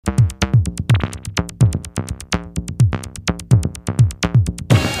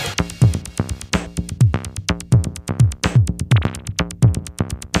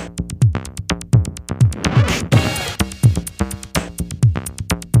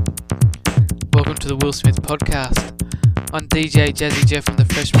welcome to the Will Smith podcast. On DJ Jazzy Jeff from the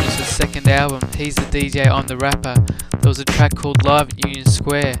Fresh Prince's second album, He's the DJ, I'm the Rapper, there was a track called Live at Union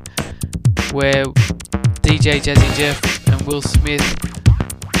Square, where DJ Jazzy Jeff and Will Smith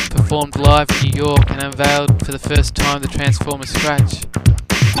performed live in New York and unveiled for the first time the Transformer Scratch.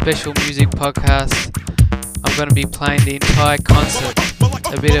 Special music podcast. I'm going to be playing the entire concert,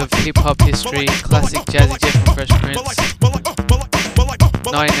 a bit of hip-hop history, classic Jazzy Jeff from Fresh Prince,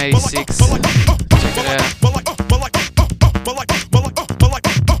 1986, check it out.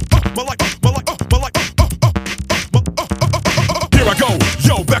 Here I go,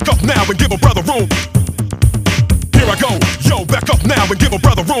 yo, back up now and give a brother room. Here I go, yo, back up now and give a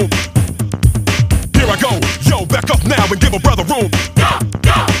brother room. Here I go, yo, back up now and give a brother room.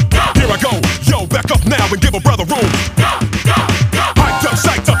 Here I go, yo, back up now and give a brother room. Hyped up,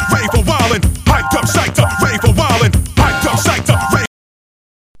 psyched up, ready for wildin'. Hyped up, psyched up, ready for wildin'. Hyped up, psyched up, ready.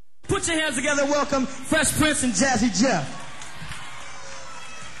 Put your hands together, welcome Fresh Prince and Jazzy Jeff.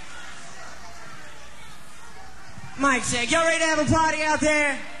 Mic check. Y'all ready to have a party out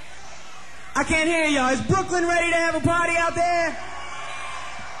there? I can't hear y'all. Is Brooklyn ready to have a party out there?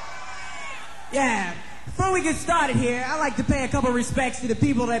 Yeah. Before we get started here, I'd like to pay a couple respects to the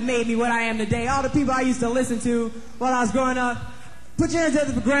people that made me what I am today. All the people I used to listen to while I was growing up. Put your hands up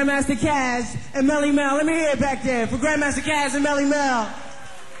for Grandmaster Kaz and Melly Mel. Let me hear it back there for Grandmaster Kaz and Melly Mel.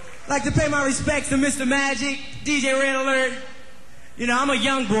 I'd like to pay my respects to Mr. Magic, DJ Red Alert. You know, I'm a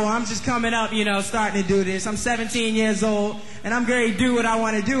young boy. I'm just coming up, you know, starting to do this. I'm 17 years old, and I'm going to do what I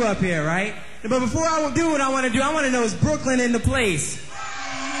want to do up here, right? But before I do what I want to do, I want to know, is Brooklyn in the place?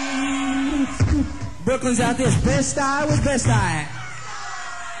 Brooklyn's out there. Is Best Eye? Where's Best Eye at?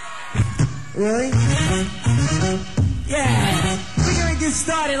 Really? Yeah. We're going to get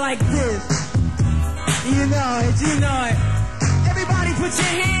started like this. You know it, you know it. Everybody put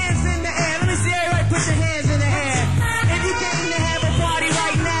your hands in the air. Let me see everybody put your hands in the air. If you came to have a party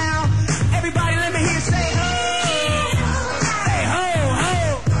right now, everybody let me hear you say ho. Say ho,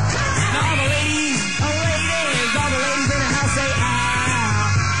 ho. Now all the ladies, all the ladies in the house say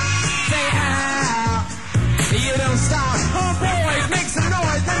ow. Say ow. You don't stop. Oh boys, make some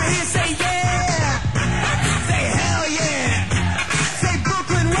noise. Let me hear you say yeah. Say hell yeah. Say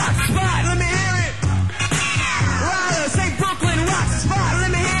Brooklyn rock spot. Let me hear it. Ryder, say Brooklyn rock spot.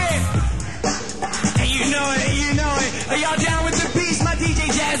 Let me hear it. And you know it, and you know it. Are y'all down with the beats? My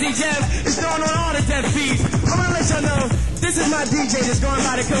DJ Jazzy Jeff is throwing on all the deaf beats. I'm gonna let y'all know, this is my DJ that's going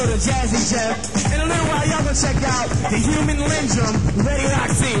by the code of Jazzy Jeff. In a little while, y'all gonna check out the Human Lindrum, Ready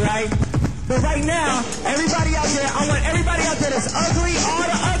Lock C, right? But right now, everybody out there, I want everybody out there that's ugly, all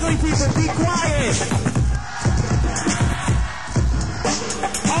the ugly people, be quiet.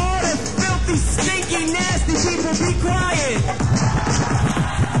 All the filthy, stinky, nasty people, be quiet.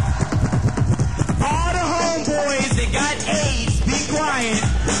 All the homeboys that got AIDS, be quiet.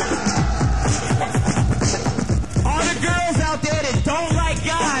 All the girls out there that don't like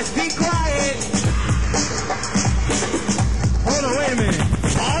guys, be quiet. Hold on, wait a minute.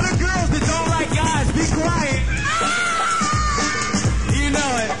 All the girls that don't like guys, be quiet. You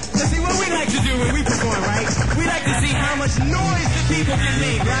know it. Let's see what we like to do when we perform, right? We like to see how much noise the people can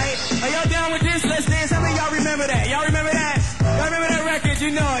make, right? Are y'all down with this? Let's dance. How many of y'all remember that? Y'all remember that? Y'all remember that record?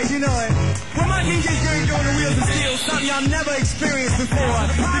 You know it, you know it. Well, my DJ's going to the Wheels of Steel, something y'all never experienced before.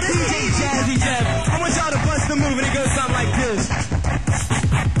 The DJ Jazzy Jeff. I want y'all to bust the move, and it goes something like this.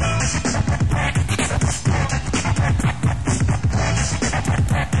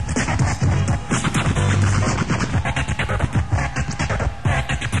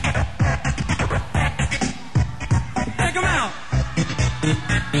 Check 'em out.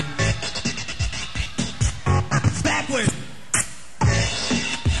 It's backwards.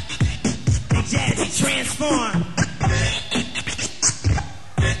 Hey, Jazzy, transform.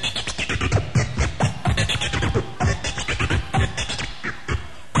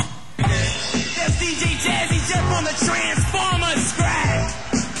 That's DJ Jazzy Jeff on the Transformer scratch.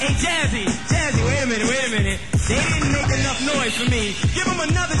 Hey, Jazzy, wait a minute. They didn't make enough noise for me. Give them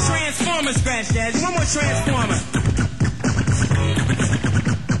another Transformer scratch, Jazzy. One more Transformer.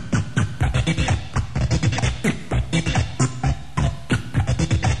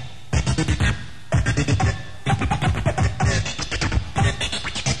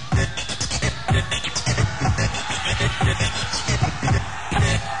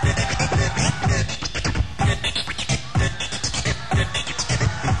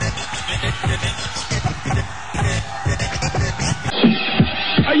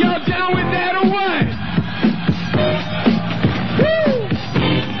 Are y'all down with that or what?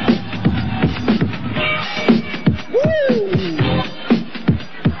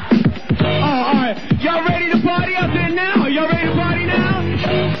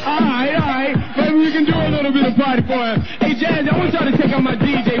 party for him. Hey, Jazzy, I want y'all to take out my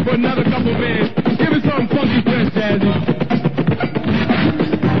DJ for another couple minutes. Give us something funky fresh, Jazzy.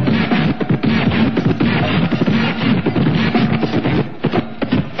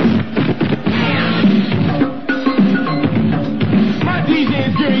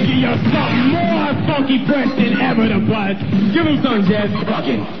 Something more funky fresh than ever to buzz. Give him some, Jazzy.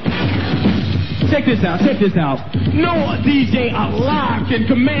 Fucking. Check this out, check this out. No DJ alive can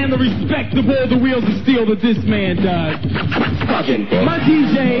command the respect of all the wheels of steel that this man does. Fucking. My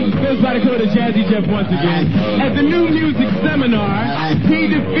DJ goes by the code of Jazzy Jeff once again. At the New Music Seminar, he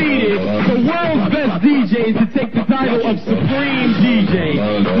defeated the world's best DJs to take the title of Supreme DJ.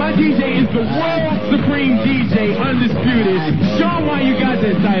 My DJ is the world's Supreme DJ, undisputed. Show him why you got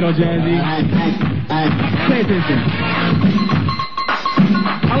this title, Jazzy. Pay attention.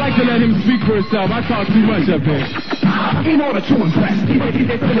 I like to let him speak for himself. I talk too much up here. In order to impress, he got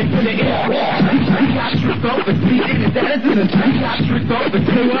tricks up the speed in his attitude. He got tricks up the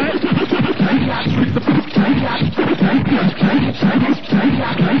speed. What? He got tricks up the speed. He got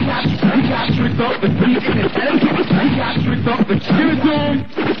tricks up the speed in his attitude. He got tricks up the speed. Give it to him.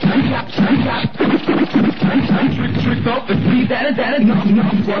 He got tricks up the speed. That is no,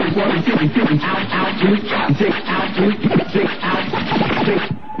 worry, take out, take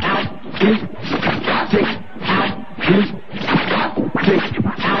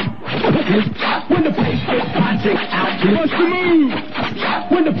when the bass gets hot, take out. What's the move?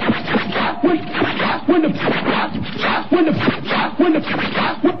 When the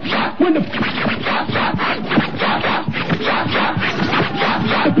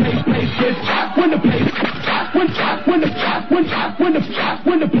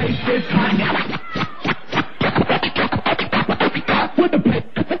bass gets hot.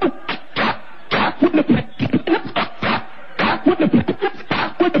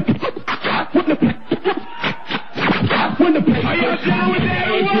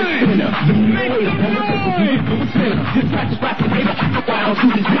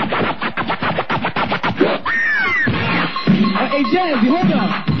 Hey, Jazzy, hold up.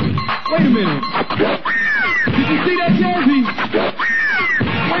 Wait a minute. Did you see that, Jazzy?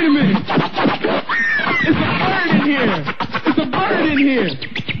 Wait a minute. It's a bird in here. It's a bird in here.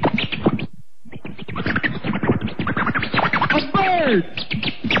 A bird.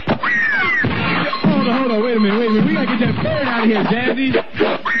 Hold on. Wait a minute. We gotta get that bird out of here, Jazzy.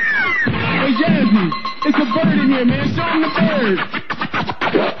 Hey, Jazzy, it's a bird in here, man. Show him the bird.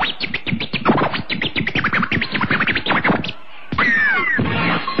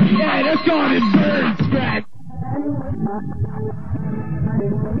 Yeah, that's called his bird scratch.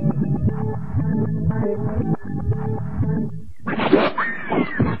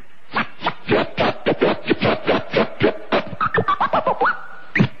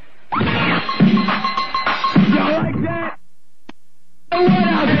 Y'all like that? What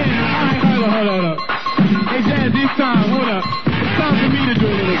out there? Hold up. Hey, Jazz, it's time. Hold up. It's time for me to do a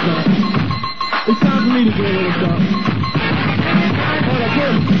little something. Hold up,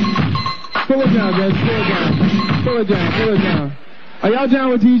 pull it down, Jazz. Pull it down. Are y'all down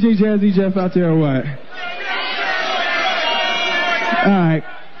with DJ Jazzy Jeff out there or what? Alright.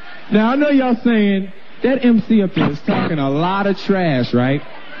 Now, I know y'all saying, that MC up there is talking a lot of trash, right?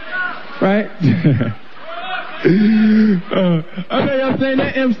 Right? I know y'all saying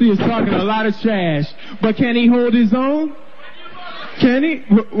that MC is talking a lot of trash, but can he hold his own? Can he?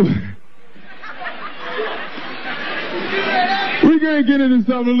 We're gonna get into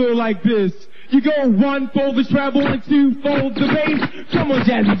something a little like this. You go one fold the treble and two fold the bass. Come on,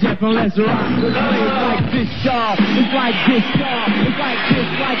 Jazzy Jeff, and let's rock. It's like this, y'all. It's like this, y'all. It's like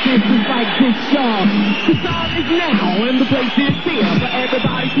this, y'all. The time is now, and the place is here for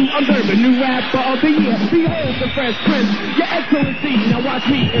everybody to observe a new rapper of the year. Behold the Fresh Prince, your excellency. Now watch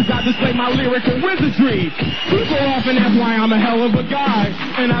me as I display my lyrical wizardry. People often ask why I'm a hell of a guy,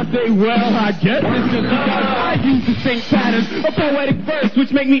 and I say, well, I guess it's just because I use distinct patterns of poetic verse,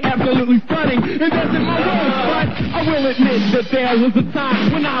 which make me absolutely stunning. It doesn't my words, but I will admit that there was a time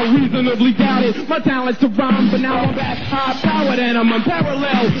when I reasonably doubted my talent to rhyme, but now I'm back high-powered and I'm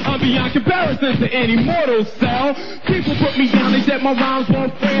unparalleled. I'm beyond comparison to any mortal cell. People put me down, they said my rhymes were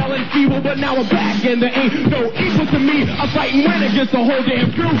frail and feeble, but now I'm back and there ain't no equal to me. I fight and win against the whole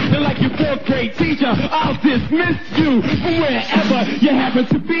damn crew, and like your fourth grade teacher, I'll dismiss you from wherever you happen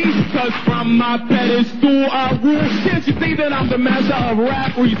to be, cause from my pedestal I rule. Can't you see that I'm the master of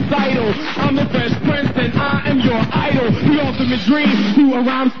rap recital? I'm the Fresh Prince and I am your idol, the ultimate dream to a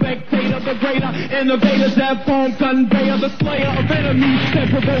rhyme spectator, the greater innovator, that form conveyor, the slayer of enemies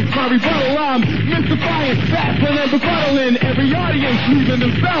that provokes my rebuttal. I'm mystifying, baffling and befuddling every audience, leaving them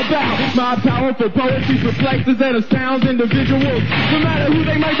spellbound. My powerful poetry perplexes and astounds individuals, no matter who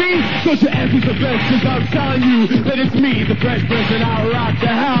they might be. Don't you ask who's the best, cause I'm telling you that it's me, the Fresh Prince, and I'll rock the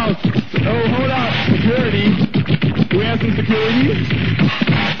house. Oh, hold up, security. We have some security?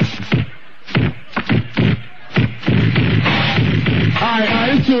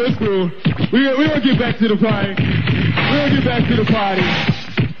 Alright, it's cool. We're gonna get back to the party.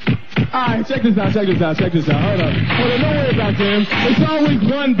 Alright, check this out. Hold up. Don't worry about them. It's always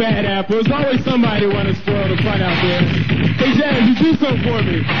one bad apple. There's always somebody who wanna spoil the fun out there. Hey, Jazz, you do something for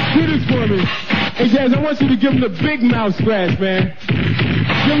me. Do this for me. Hey, Jazz, I want you to give him the big mouth scratch, man.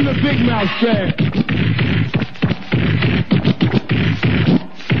 Give him the big mouth scratch.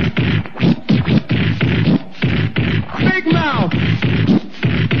 Big mouth.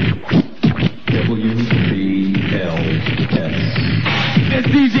 WBLS. That's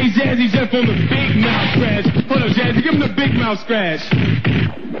DJ Jazzy Jeff on the big mouth scratch. Hold up, Jazzy, give him the big mouth scratch.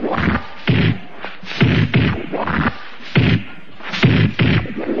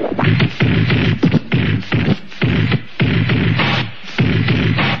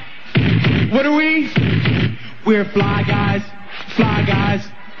 What are we? We're fly guys.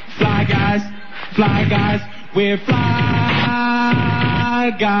 We're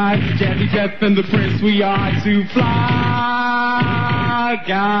fly guys. Jazzy Jeff and the Prince, we are two fly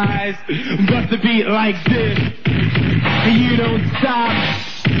guys. Bust the beat like this, and you don't stop.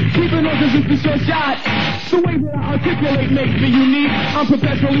 Keeping up is just a short shot. The way that I articulate makes me unique. I'm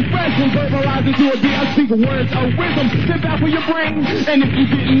perpetually fresh and verbalizing to a beat. I speak words of wisdom, sit back for your brain. And if you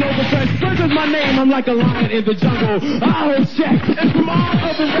didn't know, the Fresh Prince is my name. I'm like a lion in the jungle. I hold check. And from all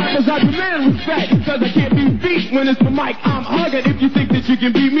other rappers, I demand respect. Cause I can't be beat when it's the mic. I'm hugging. If you think that you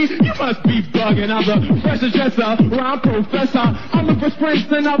can beat me, you must be bugging. I'm the freshest dresser, rhyme professor. I'm the Fresh Prince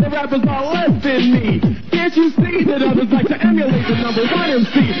and other rappers are less than me. Can't you see that others like to emulate the number one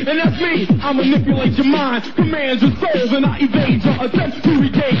MC? And that's me. I manipulate your mind, command your souls, and I evade your attempts to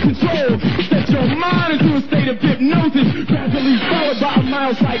regain control. Set your mind into a state of hypnosis, gradually followed by a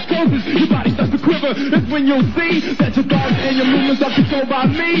mild psychosis. Your body starts to quiver. It's when you'll see that your thoughts and your movements are controlled by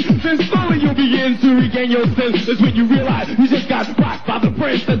me. Then slowly you'll begin to regain your sense. That's when you realize you just got rocked by the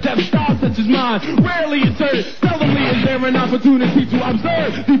Prince. The death star such as mine. Rarely is heard, seldomly is there an opportunity to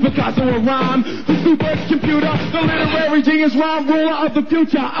observe the Picasso of rhyme, the super computer, the literary genius rhyme ruler of the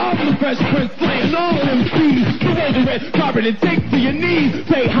future. I'm the Fresh Prince, slaying all MCs. The way the red carpet it takes to your knees.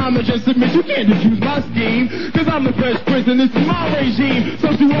 Pay homage and submit, you can't diffuse my scheme. Cause I'm the Fresh Prince and this is my regime.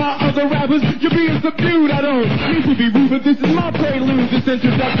 So to all other rappers, you're being subdued. I don't need to be rude, but this is my prelude. This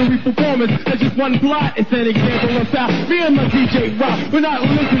introductory performance, that's just one plot. It's an example of how me and my DJ rock. We're not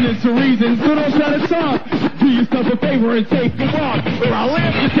listening to reason, so don't try to talk. Do yourself a favor and take a walk, or I'll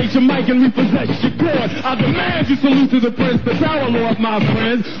amputate your mic and repossess your chord. I demand you salute to the Prince, the power lord, my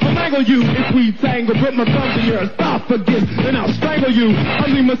friends. I'll mangle you if we tangle, put my thumbs in your esophagus, and I'll strangle you.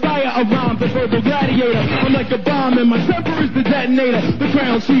 I'm the messiah of rhymes, the verbal gladiator. I'm like a bomb and my temper is the detonator. The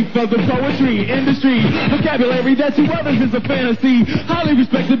crown chief of the poetry industry. Vocabulary that to others is a fantasy, highly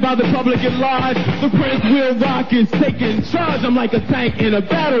respected by the public at large. The Prince will rock is taking charge. I'm like a tank in a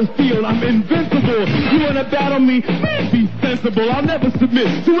battlefield, I'm invincible. You wanna battle me? Man, be sensible. I'll never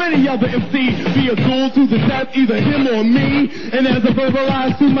submit to any other MC. Be a duel to the death, either him or me. And as I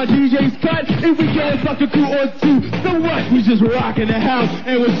verbalize to my DJ's cut, if we kill a sucker crew or two, so what? We just rockin' the house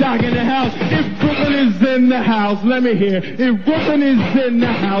and we're shocking the house. If Brooklyn is in the house, let me hear. If Brooklyn is in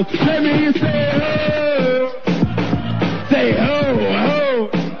the house, let me hear say ho. Say ho, ho.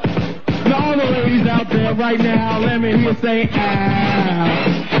 And all the ladies out there right now, let me hear say ow.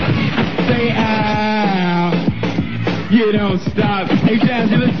 Say ow. You don't stop. Hey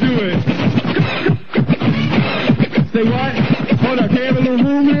Jazzy, let's do it. Say what? Hold up, can you have a little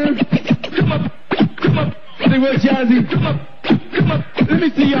room here? Come up. Say what, Jazzy? Come up. Let me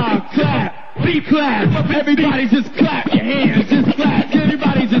see y'all clap. Beat clap. Everybody just clap your hands. Just clap.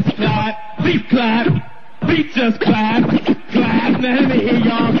 Everybody just clap. Beat clap. Beat just clap. Clap. Now let me hear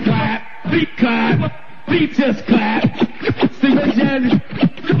y'all clap. Beat clap. Beat just clap. See what, Jazzy?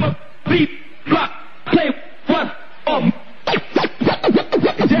 Come up. Beat. Block. Play. One.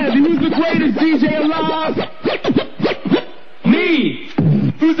 Jazzy, who's the greatest DJ alive? Me.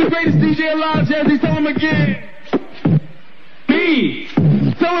 Who's the greatest DJ alive, Jazzy? Tell him again. Me.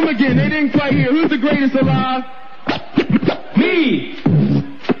 Tell him again. They didn't quite hear. Who's the greatest alive? Me.